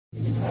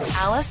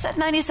Alice at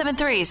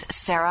 97.3's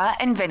Sarah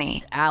and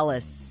Vinny.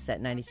 Alice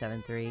at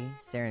 97.3,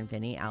 Sarah and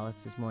Vinny,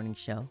 Alice's morning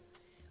show.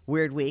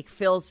 Weird week.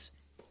 Feels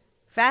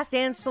fast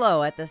and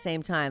slow at the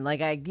same time.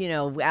 Like,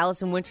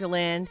 Alice in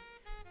Winterland,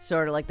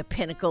 sort of like the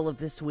pinnacle of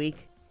this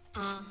week.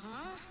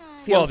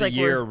 Well, the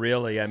year,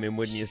 really. I mean,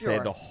 wouldn't you say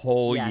Sure. the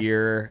whole Yes.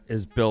 year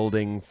is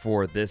building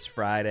for this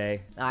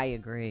Friday? I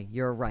agree.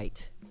 You're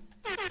right.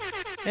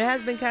 It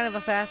has been kind of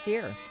a fast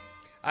year.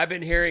 I've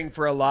been hearing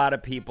for a lot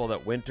of people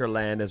that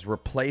Winterland has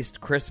replaced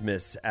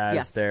Christmas as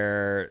Yes.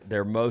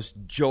 their most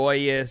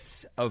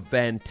joyous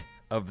event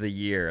of the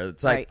year.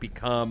 It's like Right.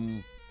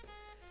 become...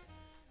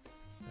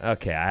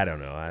 Okay, I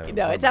don't know.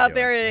 No, it's out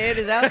there. It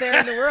is out there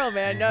in the world,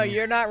 man. No,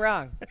 you're not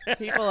wrong.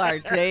 People are,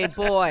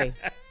 boy.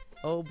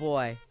 Oh,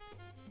 boy.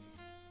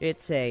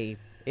 It's the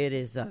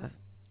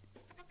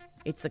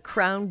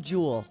crown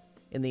jewel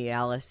in the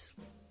Alice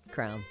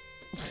crown.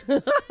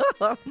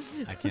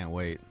 I can't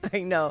wait. I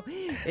know.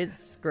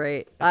 It's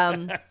great.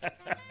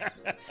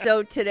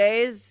 So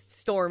today is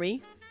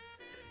stormy.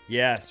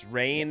 Yes,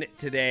 rain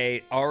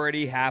today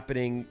already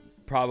happening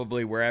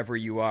probably wherever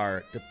you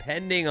are.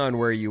 Depending on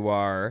where you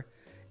are,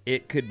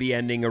 it could be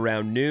ending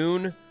around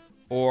noon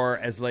or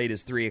as late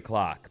as 3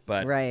 o'clock.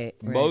 But Right.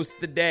 most of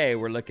the day,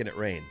 we're looking at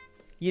rain.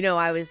 You know,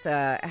 I was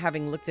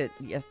having looked at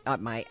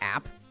my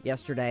app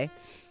yesterday.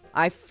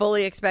 I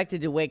fully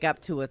expected to wake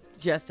up to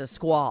just a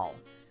squall,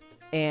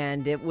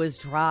 and it was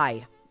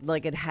dry,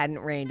 like it hadn't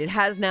rained. It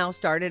has now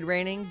started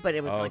raining, but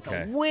it was like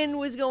the wind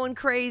was going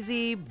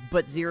crazy,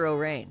 but zero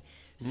rain.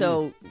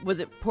 So was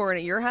it pouring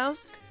at your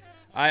house?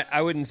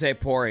 I wouldn't say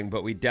pouring,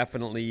 but we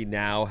definitely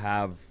now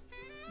have,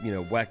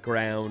 wet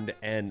ground.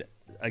 And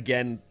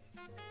again,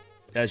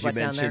 as you Wet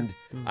down there?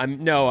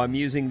 mentioned, I'm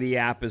using the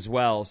app as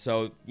well.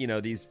 So,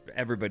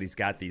 everybody's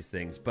got these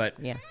things. But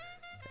Yeah.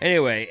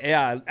 anyway,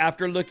 yeah,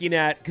 after looking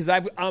at, because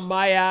on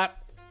my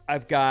app,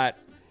 I've got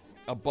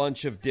a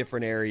bunch of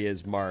different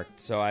areas marked.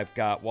 So I've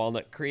got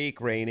Walnut Creek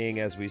raining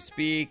as we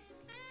speak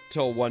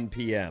till 1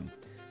 p.m.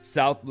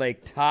 South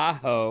Lake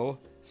Tahoe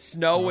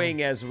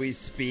snowing as we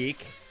speak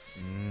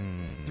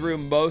through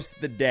most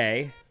of the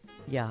day.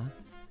 Yeah.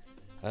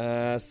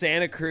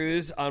 Santa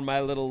Cruz on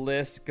my little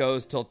list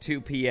goes till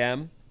 2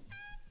 p.m.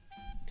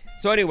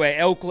 So anyway,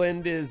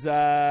 Oakland is,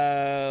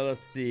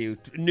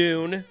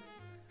 noon.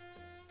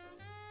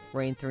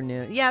 Rain through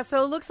noon. Yeah,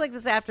 so it looks like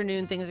this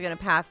afternoon things are going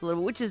to pass a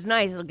little, which is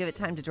nice. It'll give it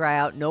time to dry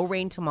out. No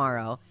rain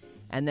tomorrow,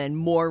 and then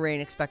more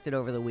rain expected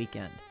over the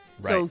weekend.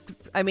 Right. So,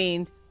 I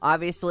mean,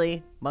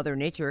 obviously, Mother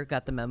Nature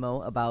got the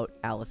memo about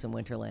Alice in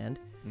Winterland.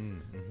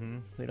 Mm-hmm.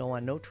 We don't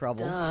want no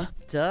trouble.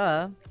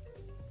 Duh.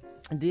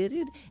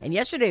 And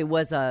yesterday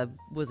was a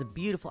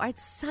beautiful. I had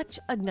such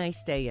a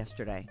nice day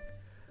yesterday.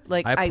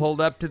 Like I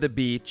pulled up to the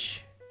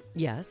beach.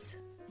 Yes.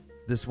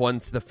 This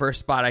one's the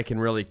first spot I can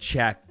really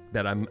check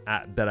that I'm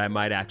at, that I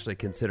might actually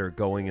consider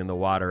going in the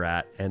water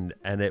at, and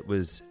it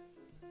was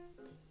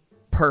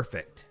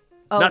perfect.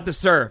 Oh. Not the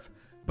surf,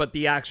 but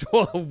the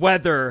actual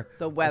weather.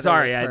 The weather.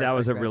 Sorry, was that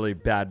was a perfect, really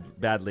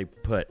badly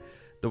put.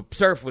 The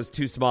surf was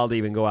too small to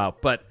even go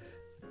out, but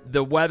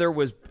the weather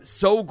was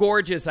so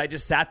gorgeous. I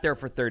just sat there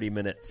for 30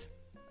 minutes.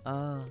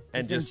 Oh,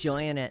 and just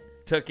enjoying it.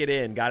 Took it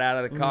in, got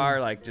out of the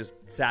car, just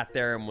sat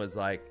there and was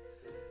like,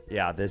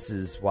 yeah, this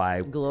is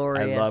why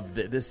Glorious. I love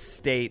this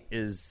state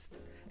is,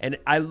 and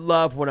I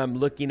love when I'm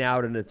looking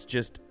out and it's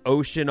just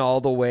ocean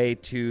all the way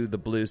to the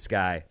blue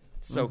sky.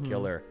 So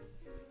killer.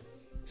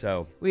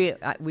 So We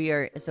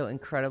are so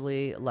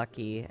incredibly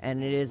lucky,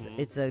 and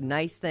it's a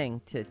nice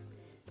thing to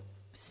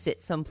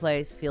sit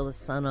someplace, feel the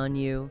sun on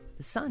you.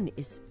 The sun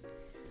is,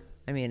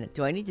 I mean,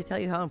 do I need to tell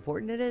you how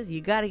important it is?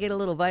 You got to get a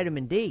little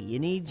vitamin D. You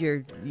need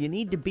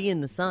to be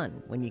in the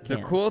sun when you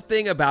can. the cool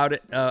thing about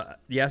it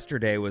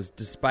yesterday was,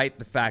 despite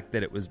the fact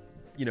that it was,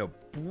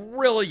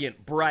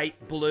 brilliant,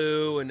 bright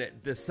blue, and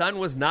the sun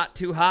was not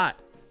too hot.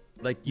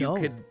 Like you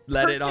could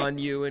let it on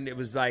Perfect. you, and it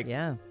was like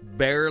Yeah.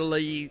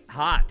 barely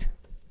hot.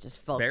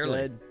 Just felt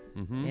Barely. good.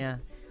 Yeah.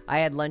 I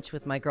had lunch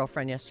with my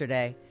girlfriend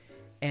yesterday,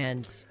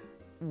 and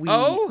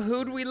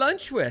Who'd we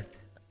lunch with?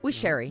 with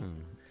Sherry.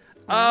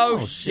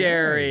 Oh,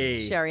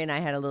 Sherry. Sherry and I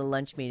had a little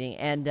lunch meeting,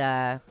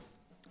 and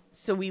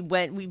so we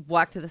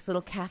walked to this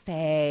little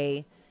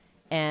cafe,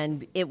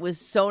 and it was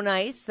so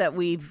nice that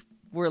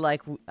we're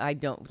like,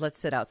 let's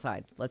sit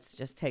outside. Let's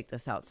just take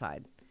this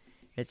outside.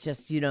 It's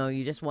just, you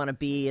just want to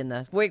be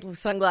in with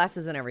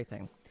sunglasses and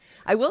everything.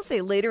 I will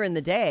say later in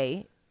the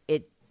day,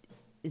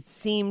 it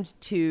seemed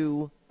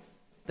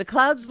the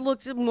clouds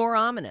looked more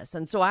ominous,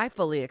 and so I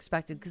fully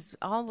expected, because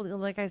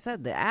like I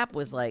said, the app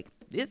was like,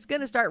 it's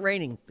going to start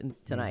raining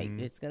tonight.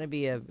 Mm-hmm. It's going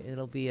to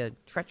it'll be a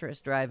treacherous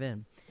drive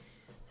in.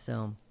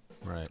 So,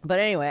 Right. but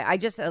anyway, I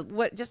just a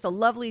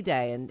lovely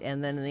day, and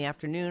then in the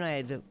afternoon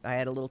I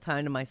had a little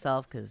time to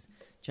myself because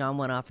John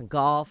went off and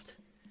golfed.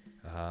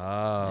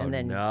 Oh, And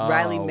then no.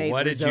 Riley made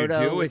What risotto,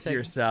 did you do with which I-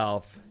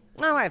 yourself?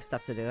 Oh, I have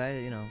stuff to do.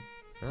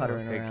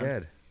 Puttering okay, around.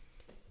 good.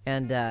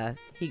 And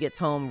he gets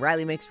home.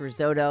 Riley makes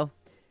risotto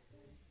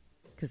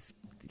because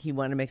he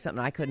wanted to make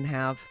something I couldn't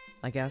have,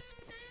 I guess.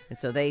 And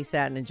so they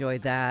sat and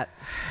enjoyed that.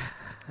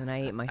 And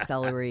I ate my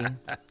celery.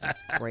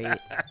 It's great.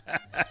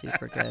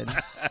 Super good.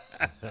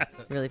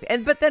 Really.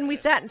 But then we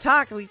sat and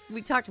talked.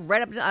 We talked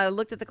right up. I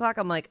looked at the clock.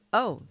 I'm like,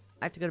 oh,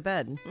 I have to go to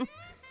bed.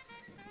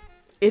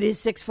 It is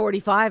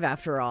 6:45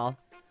 after all.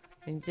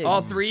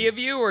 All three of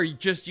you, or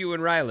just you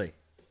and Riley?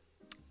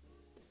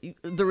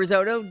 The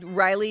risotto,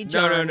 Riley,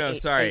 John. No.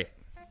 Sorry.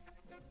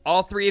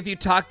 All three of you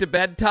talked to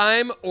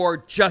bedtime, or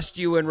just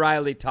you and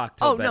Riley talked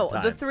till bedtime? Oh,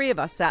 no. The three of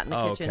us sat in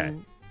the kitchen okay.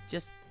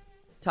 just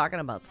talking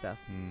about stuff.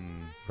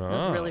 It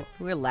was really,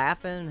 we were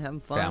laughing, having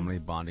fun. Family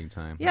bonding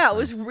time. Yeah, That's it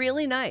was nice.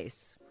 really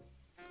nice.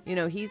 You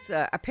know, he's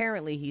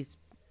apparently he's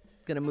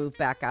going to move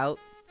back out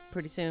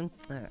pretty soon.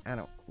 I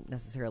don't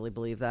necessarily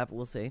believe that, but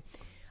we'll see.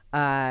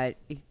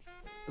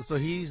 So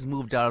he's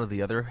moved out of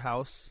the other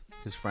house,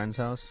 his friend's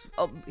house?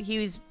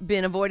 He's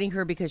been avoiding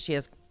her because she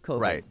has COVID.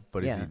 Right,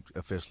 but yeah. is he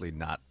officially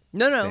not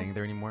No. staying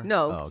there anymore?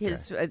 No, Oh,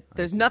 okay.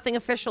 there's nothing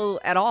official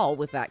at all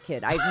with that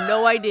kid. I have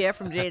no idea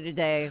from day to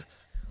day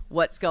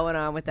what's going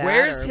on with that.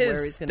 Where's or his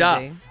where he's gonna stuff?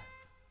 be.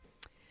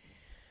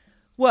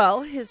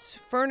 Well, his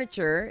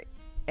furniture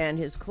and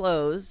his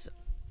clothes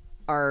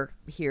are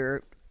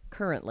here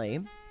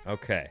currently.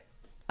 Okay.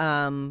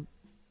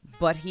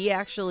 But he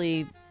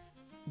actually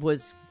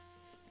was,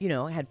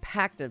 had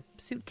packed a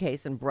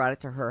suitcase and brought it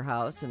to her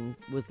house and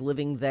was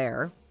living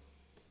there.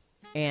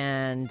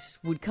 And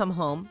would come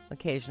home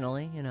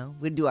occasionally,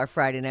 We'd do our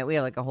Friday night. We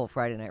have like a whole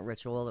Friday night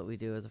ritual that we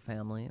do as a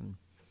family and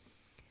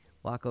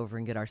walk over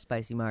and get our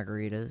spicy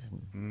margaritas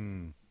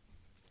and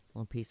a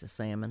little piece of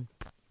salmon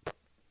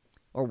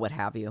or what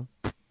have you.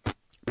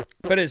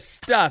 But his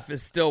stuff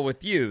is still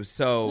with you,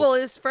 so... Well,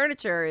 his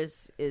furniture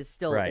is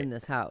still Right. in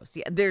this house.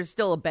 Yeah, there's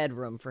still a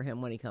bedroom for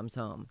him when he comes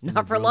home.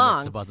 Not for Room long.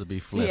 that's about to be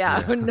flipped.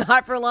 Yeah,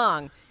 not for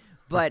long.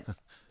 But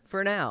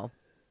for now,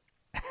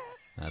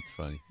 That's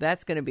funny.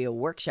 that's going to be a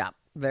workshop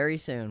very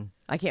soon.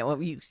 I can't.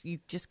 Well, you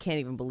just can't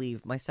even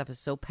believe my stuff is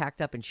so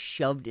packed up and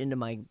shoved into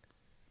my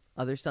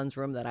other son's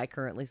room that I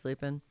currently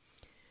sleep in.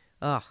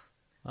 Ugh,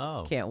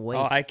 Oh. can't wait.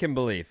 Oh, I can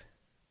believe.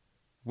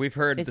 We've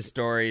heard the It's-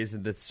 stories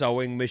of the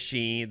sewing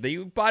machine.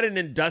 You bought an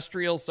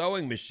industrial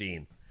sewing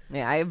machine.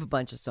 Yeah, I have a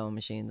bunch of sewing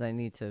machines. I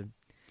need to.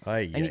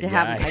 I I need to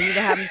have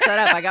them set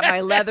up. I got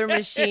my leather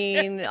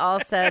machine all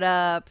set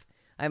up.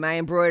 I have my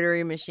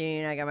embroidery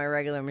machine. I got my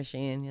regular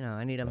machine.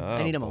 I need them.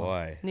 I need them all.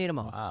 boy. Need them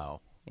all.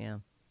 Wow. Yeah.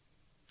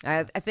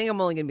 I think I'm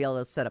only going to be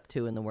able to set up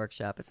 2 in the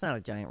workshop. It's not a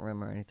giant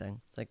room or anything.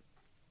 It's like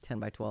 10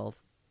 by 12.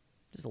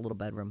 Just a little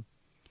bedroom.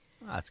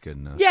 That's good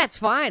enough. Yeah, it's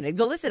fine.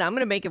 Listen, I'm going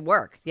to make it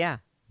work. Yeah.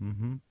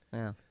 Mm-hmm.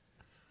 Yeah.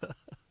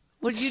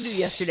 What did you do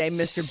yesterday,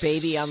 Mr.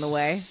 Baby on the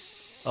way?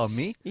 Oh,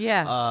 me?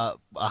 Yeah.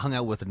 I hung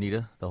out with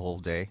Anita the whole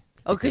day.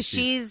 Oh, because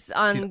she's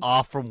on. She's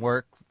off from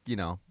work, She's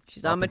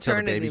on up until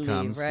the maternity baby leave,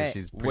 comes, 'cause right.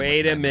 she's pretty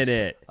Wait much a 9 months-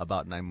 minute.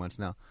 about 9 months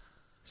now.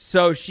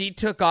 So she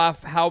took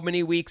off how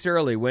many weeks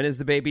early? When is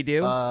the baby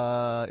due?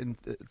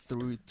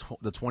 Through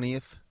the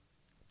 20th,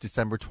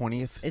 December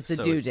 20th. It's the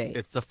So due date.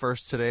 It's the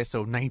first today,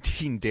 so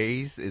 19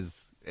 days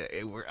is.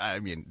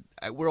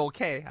 We're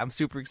okay. I'm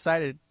super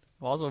excited.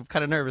 I'm also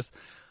kind of nervous.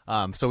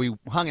 So we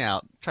hung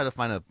out, tried to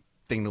find a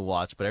thing to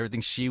watch, but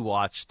everything she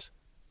watched,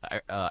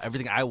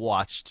 everything I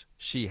watched,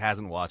 she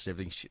hasn't watched.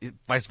 Everything,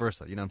 vice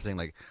versa. You know what I'm saying?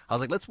 Like I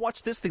was like, let's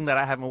watch this thing that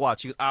I haven't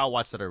watched. She goes, I'll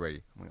watch that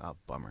already. I'm like, oh,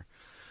 bummer.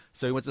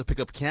 So we went to pick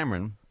up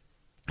Cameron,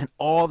 and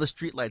all the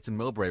streetlights in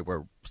Millbrae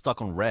were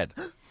stuck on red.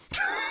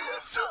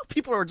 So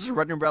people were just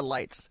running red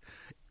lights.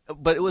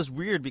 But it was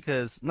weird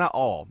because not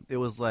all. It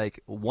was like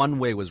one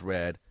way was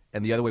red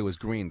and the other way was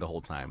green the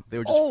whole time. They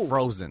were just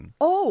frozen.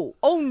 Oh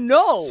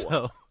no!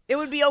 So It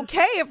would be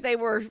okay if they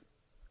were.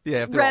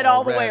 yeah, if they're Red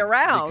all the way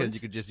around. because you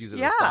could just use it as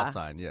Yeah. a stop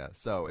sign. Yeah,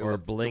 so it or was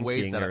the ways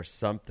blinking that or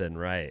something,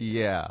 right?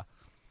 yeah.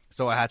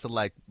 So I had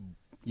to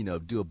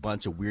do a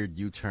bunch of weird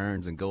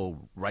U-turns and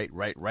go right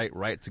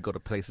to go to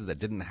places that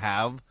didn't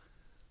have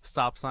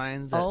stop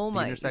signs at the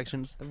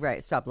intersections.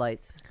 Right,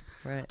 stoplights.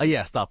 Right.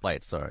 Yeah,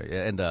 stoplights. Sorry.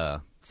 Yeah, and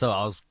so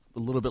I was a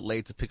little bit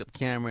late to pick up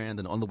Cameron, and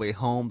then on the way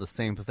home, the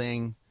same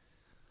thing.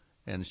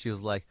 And she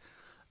was like,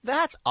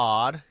 "That's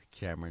odd."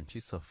 Cameron,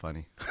 she's so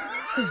funny.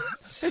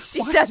 She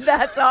said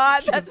that's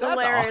odd. That's "That's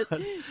hilarious.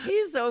 odd."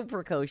 She's so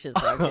precocious,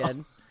 that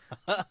kid.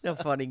 A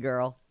funny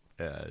girl.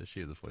 Yeah,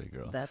 she is a funny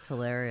girl. That's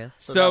hilarious.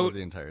 So that So was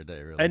the entire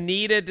day, really.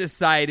 Anita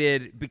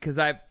decided, because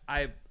I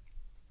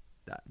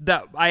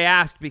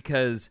asked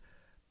because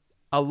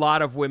a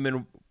lot of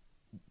women,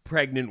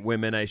 pregnant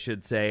women, I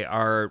should say,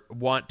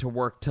 want to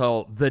work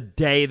till the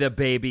day the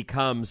baby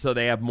comes, so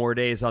they have more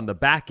days on the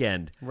back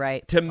end.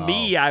 Right. To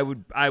me, I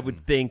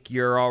would think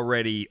you're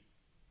already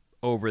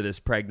over this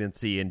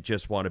pregnancy and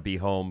just want to be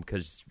home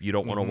because you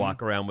don't want to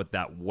walk around with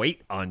that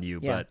weight on you.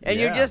 Yeah. But And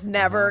you're just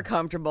never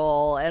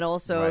comfortable. And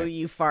also, Right.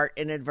 you fart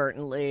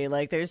inadvertently.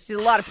 Like, there's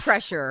a lot of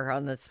pressure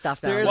on the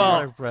stuff down There's there. a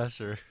lot of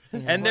pressure.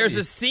 and there's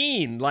a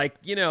scene like,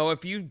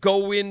 if you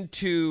go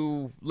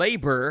into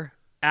labor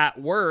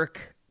at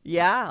work,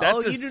 Yeah. that's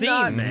oh, a you do scene,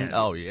 not. man.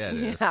 Oh, yeah, it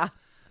is. Yeah.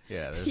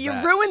 Yeah, there's You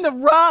that. ruined the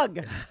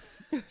rug.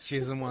 She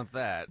doesn't want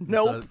that.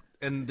 Nope. So,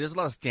 and there's a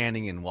lot of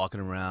standing and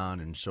walking around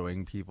and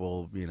showing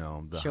people,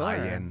 the Sure.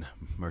 high-end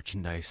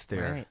merchandise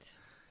there. Right.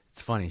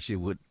 It's funny. She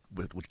would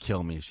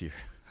kill me if she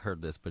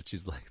heard this, but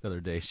she's like, the other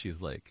day, she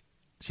was like,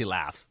 she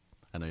laughs.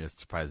 I know it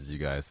surprises you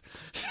guys.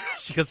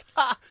 She goes,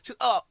 she's,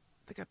 oh,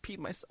 I think I peed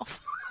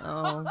myself.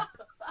 Oh.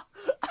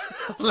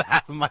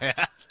 Laughing my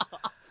ass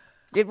off.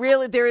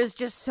 There is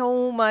just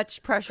so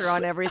much pressure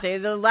on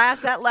everything. That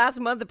last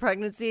month of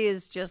pregnancy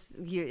is just,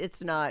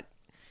 it's not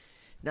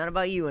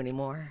about you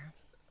anymore.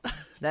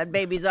 That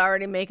baby's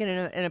already making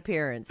an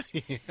appearance.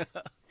 Yeah.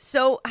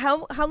 So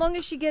how long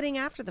is she getting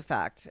after the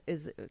fact?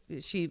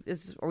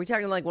 Are we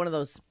talking like one of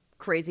those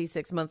crazy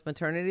 6-month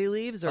maternity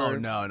leaves? Or? Oh,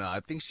 no. I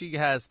think she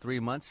has 3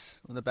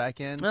 months on the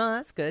back end. Oh,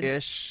 that's good.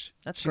 Ish.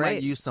 That's she great.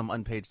 might use some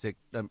unpaid sick,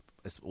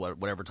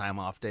 whatever time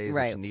off days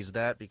if she needs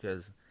that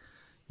because,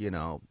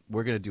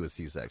 we're going to do a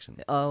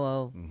C-section.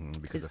 Oh.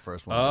 Because the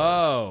first one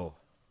Oh.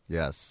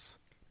 Yes.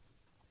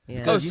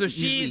 Yeah. Oh, so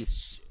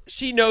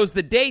she knows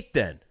the date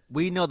then?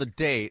 We know the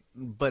date,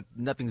 but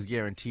nothing's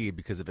guaranteed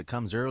because if it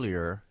comes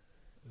earlier,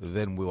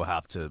 then we will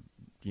have to,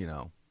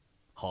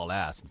 haul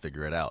ass and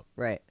figure it out.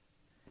 Right.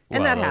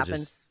 And Well, that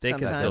happens. They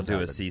can still sometimes. do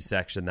a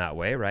C-section that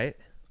way, right?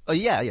 Oh,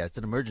 yeah, it's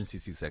an emergency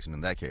C-section in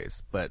that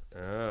case, but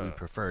we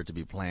prefer it to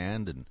be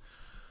planned and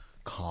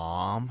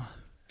calm,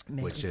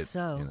 Make which it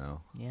so.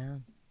 Yeah.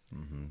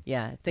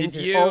 Yeah, things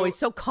Did are you- always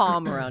so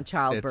calm around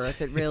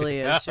childbirth. It really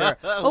is. Sure.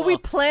 Oh, we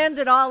planned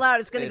it all out.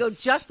 It's going to go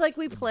just like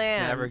we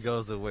planned. Never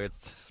goes the way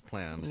it's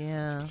planned.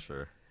 Yeah. That's for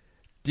sure.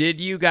 Did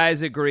you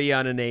guys agree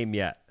on a name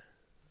yet?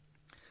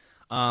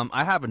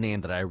 I have a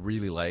name that I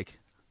really like,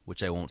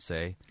 which I won't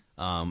say.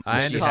 I she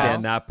understand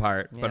has- that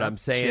part, but Yeah. I'm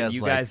she saying has,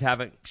 you like, guys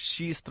haven't.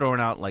 She's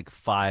thrown out like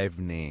 5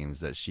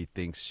 names that she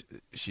thinks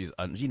she's,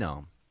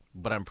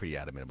 but I'm pretty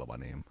adamant about my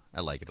name.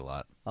 I like it a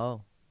lot.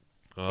 Oh.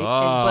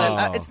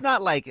 But it's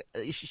not like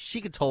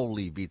she could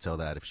totally veto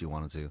that if she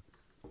wanted to.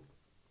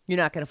 You're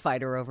not going to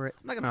fight her over it?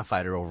 I'm not going to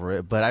fight her over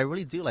it, but I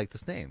really do like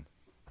this name.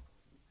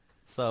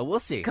 So we'll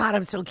see. God,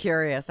 I'm so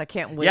curious. I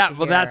can't wait Yeah, to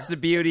well, hear. that's the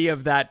beauty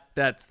of that.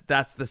 That's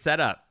the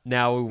setup.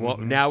 Now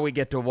now we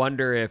get to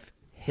wonder if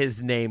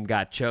his name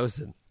got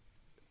chosen.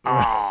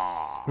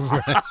 Yeah.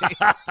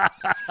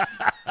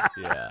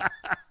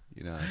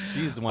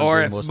 She's the one Or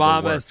doing if most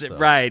Mama, of the work. So.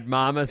 right?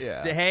 Mama,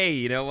 Yeah. hey,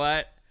 you know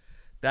what?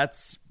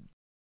 That's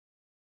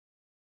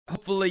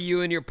hopefully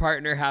you and your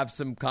partner have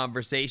some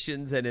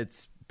conversations, and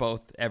it's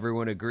both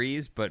everyone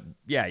agrees. But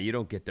yeah, you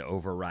don't get to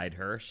override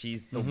her.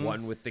 She's the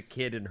one with the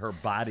kid in her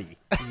body.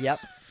 Yep.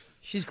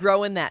 She's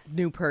growing that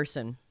new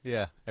person.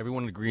 Yeah.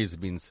 Everyone agrees.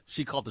 It means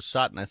she called the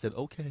shot, and I said,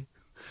 okay.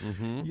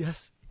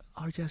 Yes.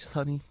 Oh, yes,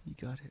 honey. You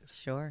got it.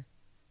 Sure.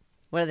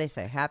 What do they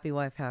say? Happy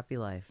wife, happy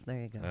life. There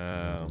you go.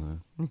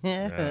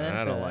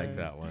 I don't like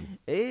that one.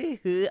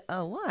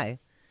 Oh, why?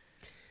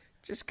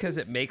 Just because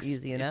it makes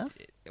easy enough.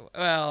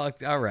 Well,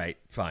 all right,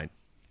 fine.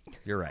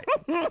 You're right.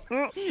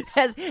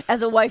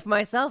 As a wife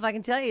myself, I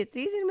can tell you it's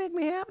easy to make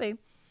me happy.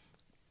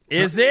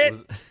 Is it?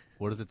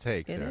 What does it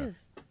take, It Sarah? is.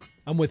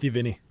 I'm with you,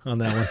 Vinny, on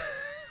that one.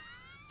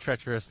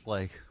 Treacherous,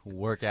 like,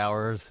 work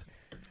hours,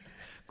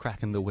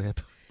 cracking the whip.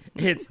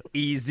 It's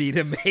easy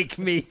to make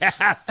me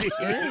happy.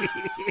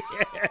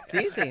 It's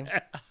easy.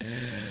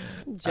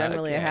 I'm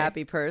generally a Okay.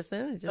 happy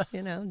person. Just,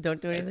 don't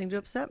do anything to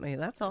upset me.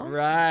 That's all.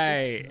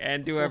 Right.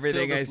 And do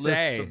everything I this list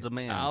say. of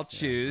demands. I'll Yeah.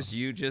 choose.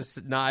 You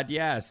just nod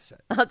yes.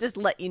 I'll just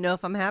let you know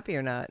if I'm happy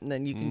or not, and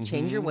then you can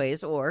change your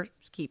ways or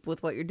keep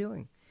with what you're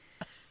doing.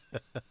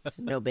 It's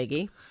no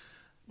biggie.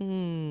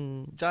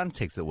 John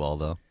takes it well,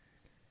 though.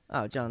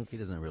 Oh, John's. He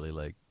doesn't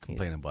really,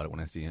 complain about it when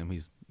I see him.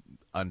 He's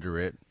under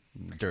it,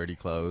 dirty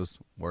clothes,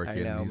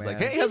 working. know, He's like,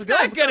 man. hey, how's He's it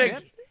going? not What's up, gonna.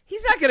 man?"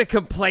 He's not gonna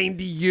complain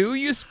to you.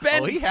 You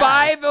spend Oh, he has.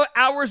 5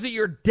 hours of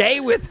your day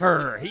with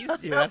her. He's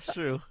Yeah, that's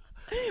true.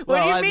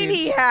 What do you mean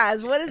he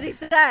has? What has he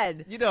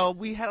said?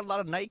 We had a lot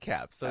of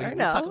nightcaps, so I we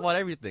know. talk about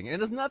everything.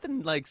 And it's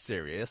nothing,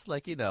 serious.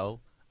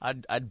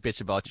 I'd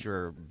bitch about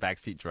your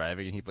backseat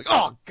driving, and he'd be like,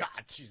 oh, God,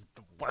 she's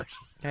the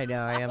worst. I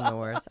know, I am the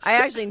worst. I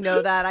actually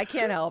know that. I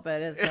can't help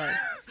it. It's like,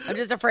 I'm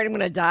just afraid I'm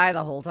going to die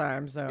the whole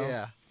time. So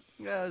Yeah.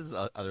 Yeah, there's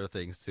other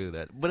things, too.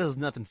 But it was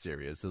nothing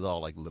serious. It was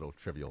all, little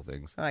trivial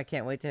things. Oh, I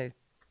can't wait to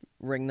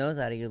wring those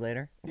out of you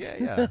later.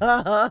 Yeah.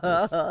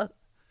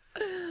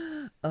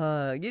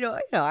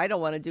 I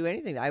don't want to do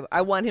anything.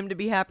 I want him to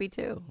be happy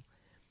too.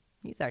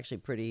 He's actually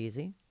pretty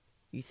easy.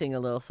 You sing a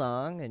little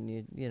song and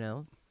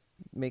you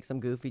make some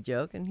goofy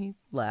joke and he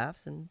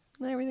laughs and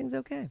everything's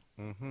okay.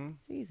 Mm-hmm.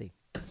 It's easy.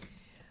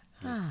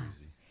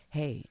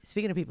 Hey,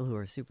 speaking of people who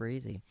are super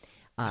easy,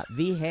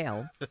 V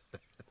Hale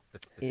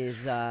is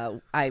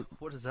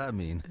What does that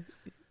mean?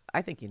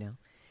 I think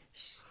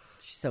she's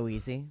so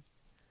easy.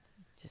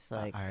 Just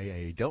like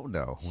I don't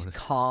know. What is-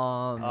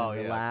 calm Oh, and yeah,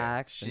 okay.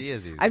 relaxed. She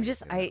is easy. I'm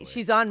just in a way.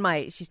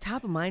 she's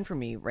top of mind for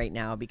me right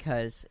now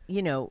because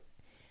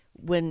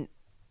when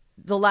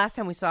the last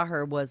time we saw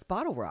her was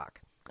Bottle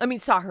Rock. I mean,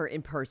 saw her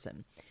in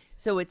person.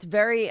 So it's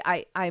very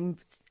I'm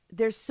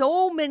there's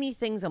so many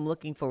things I'm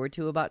looking forward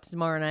to about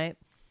tomorrow night,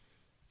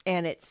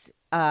 and it's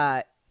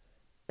that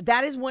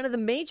is one of the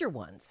major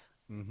ones.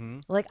 Mm-hmm.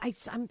 Like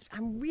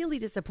I'm really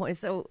disappointed.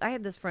 So I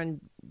had this friend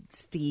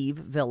Steve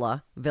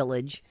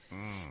Village,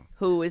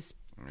 who is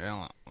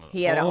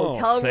He had a Oh,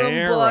 hotel room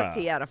Sarah. booked.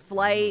 He had a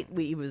flight.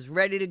 He was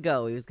ready to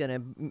go. He was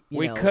gonna.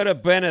 We could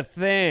have been a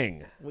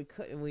thing. We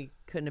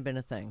couldn't have been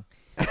a thing.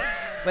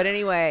 But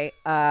anyway,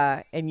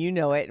 and you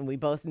know it, and we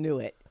both knew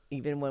it.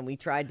 Even when we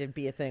tried to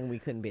be a thing, we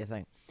couldn't be a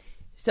thing.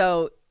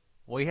 So.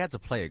 Well, he had to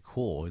play it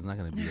cool. He's not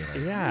going to be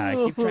like, Yeah, I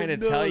keep trying to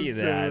tell you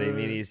that. I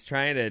mean, he's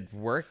trying to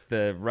work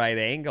the right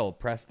angle,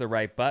 press the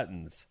right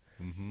buttons.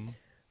 Mm-hmm.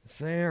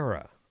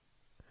 Sarah,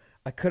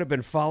 I could have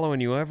been following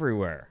you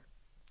everywhere.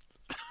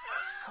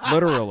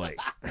 Literally.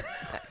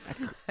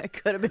 I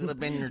could have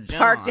been your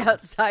parked John.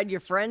 outside your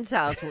friend's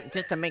house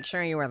just to make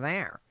sure you were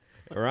there.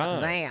 Right.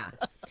 There.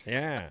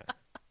 Yeah.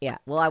 Yeah.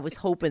 Well, I was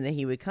hoping that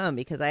he would come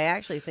because I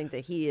actually think that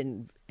he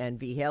and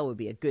V Hale would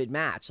be a good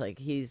match. Like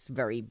he's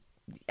very.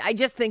 I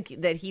just think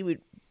that he would.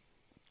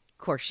 Of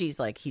course, she's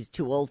like he's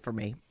too old for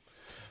me,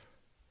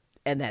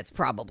 and that's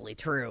probably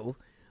true.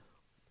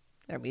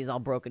 I mean, he's all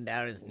broken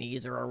down. His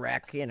knees are a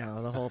wreck. You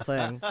know the whole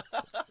thing.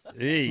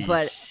 Eesh.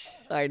 But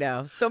I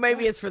know. So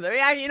maybe it's for the.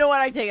 Yeah, you know what?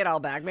 I take it all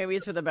back. Maybe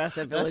it's for the best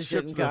that that Phyllis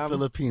trip to shouldn't the come.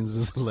 Philippines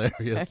is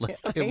hilarious.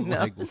 Like him, know.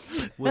 like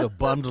with a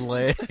bummed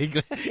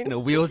leg in a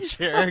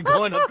wheelchair,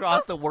 going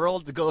across the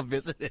world to go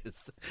visit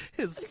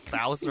his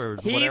spouse or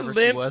He whatever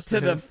she was limped to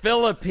the him.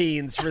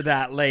 Philippines for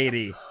that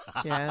lady.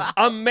 Yeah.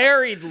 A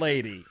married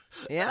lady.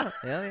 Yeah.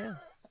 Yeah.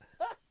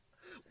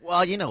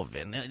 Well, you know,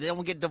 Vin, they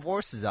don't get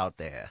divorces out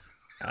there.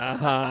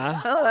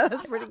 Uh-huh. Oh, that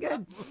was pretty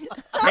good.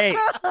 Hey,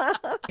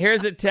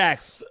 here's a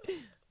text.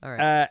 All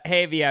right.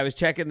 Hey, V, I was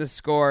checking the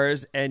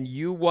scores, and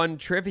you won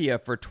trivia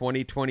for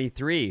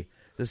 2023.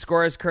 The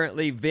score is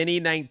currently Vinny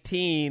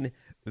 19,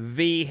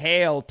 V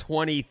Hale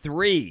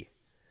 23.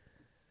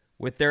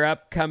 With their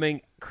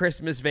upcoming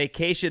Christmas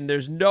vacation,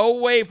 there's no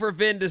way for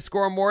Vin to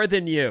score more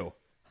than you.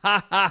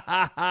 Ha, ha,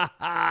 ha, ha,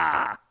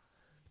 ha.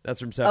 That's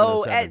from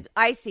 707. And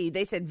I see.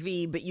 They said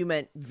V, but you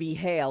meant V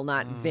Hale,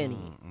 not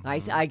Vinny. I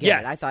get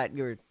Yes. it. I thought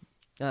you were.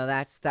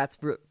 That's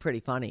pretty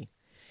funny.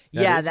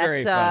 That yeah, is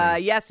very that's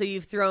funny. yeah. So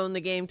you've thrown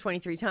the game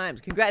 23 times.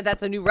 Congrats.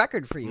 That's a new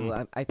record for you.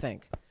 I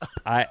think.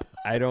 I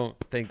don't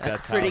think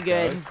that's pretty how it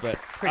good. goes, but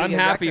Pretty I'm good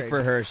happy record.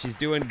 for her. She's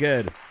doing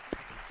good.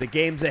 The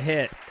game's a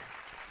hit.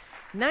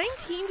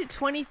 19 to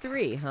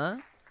 23, huh?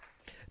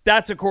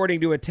 That's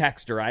according to a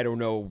texter. I don't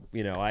know.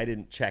 I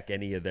didn't check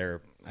any of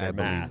their I math.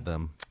 believe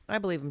them. I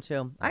believe them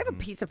too. I have a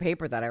piece of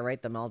paper that I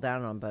write them all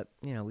down on, but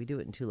we do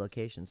it in 2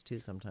 locations too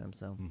sometimes.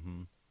 So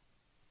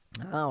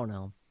I don't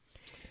know.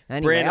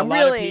 Anyway, Brand, a I'm lot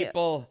really. of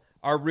people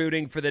are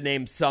rooting for the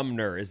name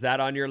Sumner. Is that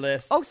on your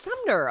list? Oh,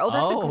 Sumner. Oh,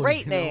 that's a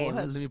great you know name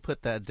what? Let me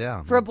put that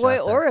down. for a boy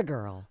Jot or that, a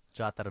girl.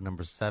 jot that at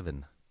number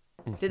 7.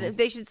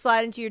 They should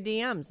slide into your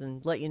DMs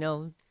and let you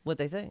know what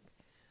they think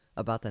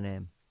about the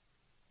name.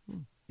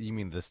 You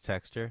mean this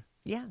texture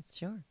Yeah,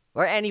 sure.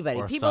 Or anybody.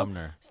 or People.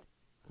 Sumner?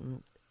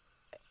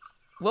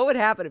 What would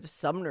happen if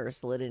Sumner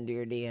slid into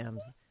your DMs?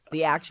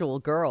 The actual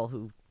girl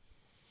who.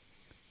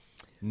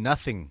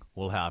 Nothing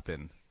will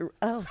happen.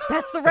 Oh,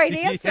 that's the right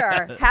answer.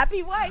 Yes.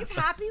 Happy wife,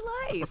 happy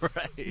life.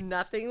 Right.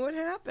 Nothing would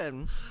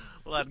happen.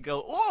 Well, I'd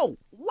go, oh,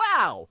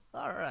 wow.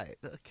 All right.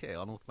 Okay,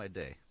 on with my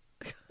day.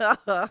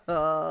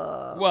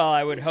 Well,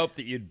 I would hope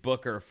that you'd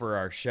book her for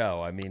our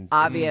show. I mean,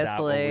 Obviously. isn't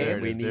that what There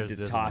it we is. need There's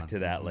to one. talk to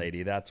that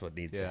lady. That's what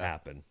needs to Yeah.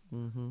 happen.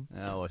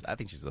 No, I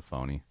think she's a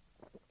phony.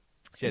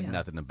 She had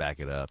nothing to back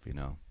it up,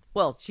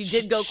 Well, she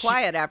did go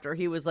quiet after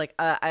he was like,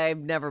 I've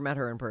never met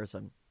her in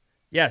person.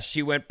 Yeah,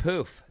 she went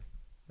poof.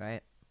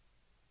 Right?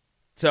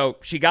 So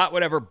she got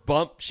whatever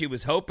bump she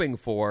was hoping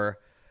for,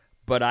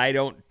 but I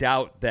don't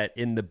doubt that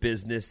in the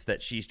business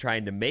that she's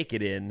trying to make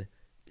it in,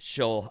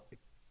 she'll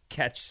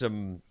catch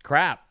some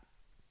crap.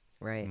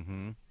 Right.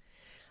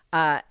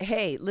 Mm-hmm.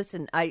 Hey,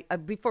 listen, I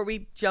before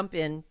we jump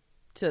in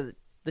to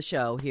the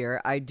show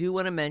here, I do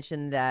want to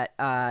mention that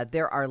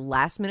there are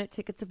last-minute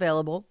tickets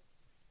available.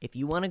 If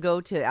you want to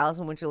go to Alice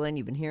in Wonderland,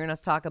 you've been hearing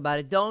us talk about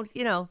it. Don't,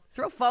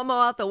 throw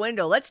FOMO out the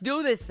window. Let's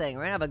do this thing.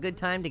 We're going to have a good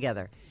time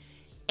together.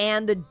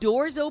 And the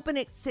doors open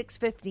at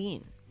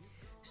 6:15.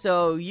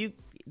 So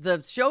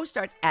the show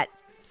starts at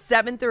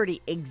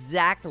 7:30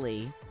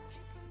 exactly,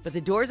 but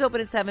the doors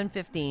open at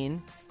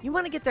 7:15. You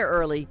want to get there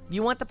early.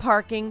 You want the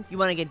parking. You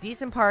want to get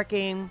decent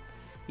parking.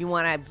 You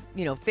want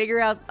to, figure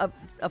out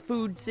a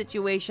food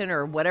situation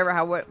or whatever,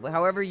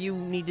 however you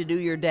need to do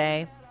your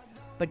day.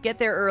 But get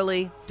there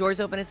early. Doors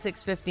open at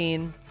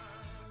 6:15,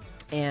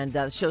 and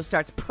the show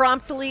starts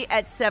promptly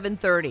at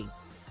 7:30.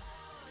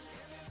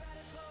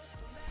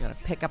 You gotta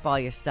pick up all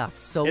your stuff.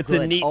 So It's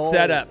good. a neat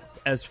setup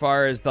as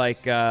far as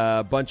like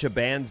a bunch of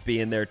bands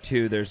being there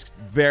too. There's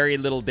very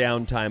little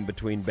downtime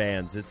between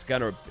bands. It's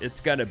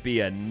gonna be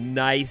a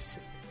nice.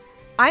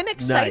 I'm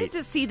excited night.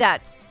 to see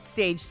that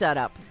stage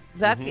setup.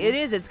 That's it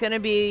is. It's gonna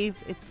be.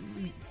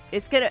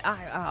 It's gonna.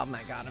 Oh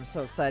my god! I'm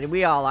so excited.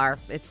 We all are.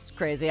 It's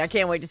crazy. I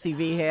can't wait to see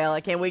V Hale.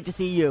 I can't wait to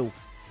see you.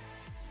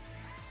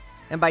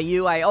 And by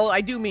you,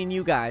 I do mean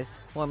you guys,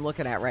 who I'm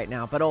looking at right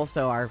now, but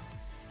also our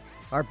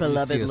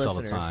beloved see us listeners. all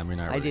the time. You're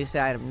not I really- do say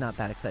I'm not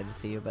that excited to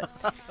see you, but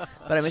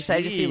I'm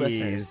excited to see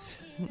listeners.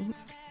 Jeez.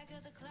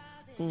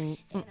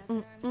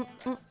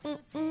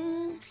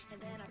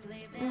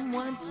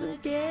 Once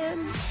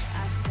again.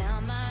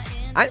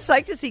 I'm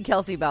psyched to see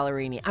Kelsey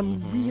Ballerini.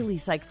 I'm really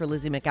psyched for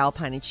Lizzie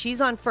McAlpine, and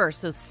she's on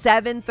first, so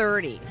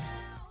 7:30.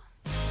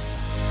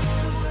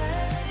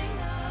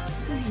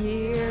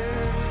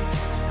 Here.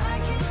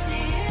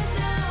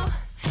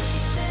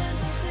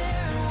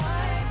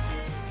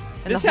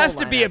 This has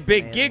to be a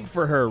big gig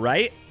for her,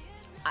 right?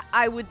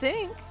 I would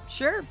think.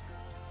 Sure.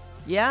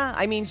 Yeah.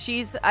 I mean, this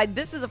is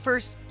the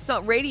first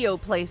radio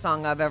play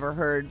song I've ever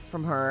heard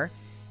from her.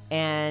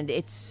 And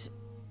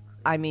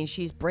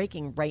she's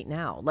breaking right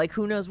now. Like,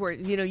 who knows where,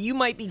 you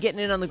might be getting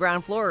in on the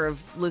ground floor of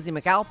Lizzie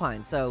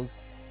McAlpine. So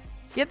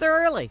get there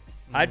early.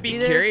 I'd be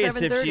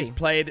curious if she's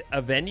played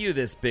a venue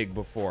this big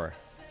before.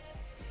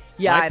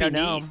 Yeah, I don't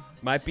know.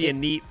 Might be a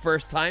neat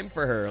first time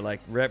for her.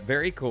 Like,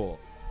 very cool.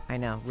 I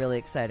know. Really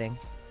exciting.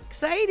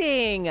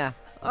 Exciting.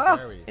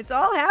 Oh, it's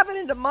all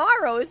happening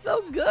tomorrow. It's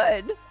so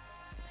good.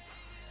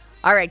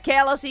 All right,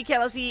 KLC,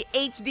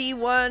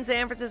 HD1,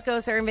 San Francisco,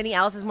 Sarah and Vinny,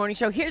 Alice's Morning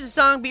Show. Here's a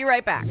song. Be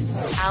right back.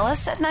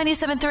 Alice at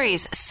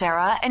 97.3's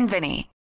Sarah and Vinny.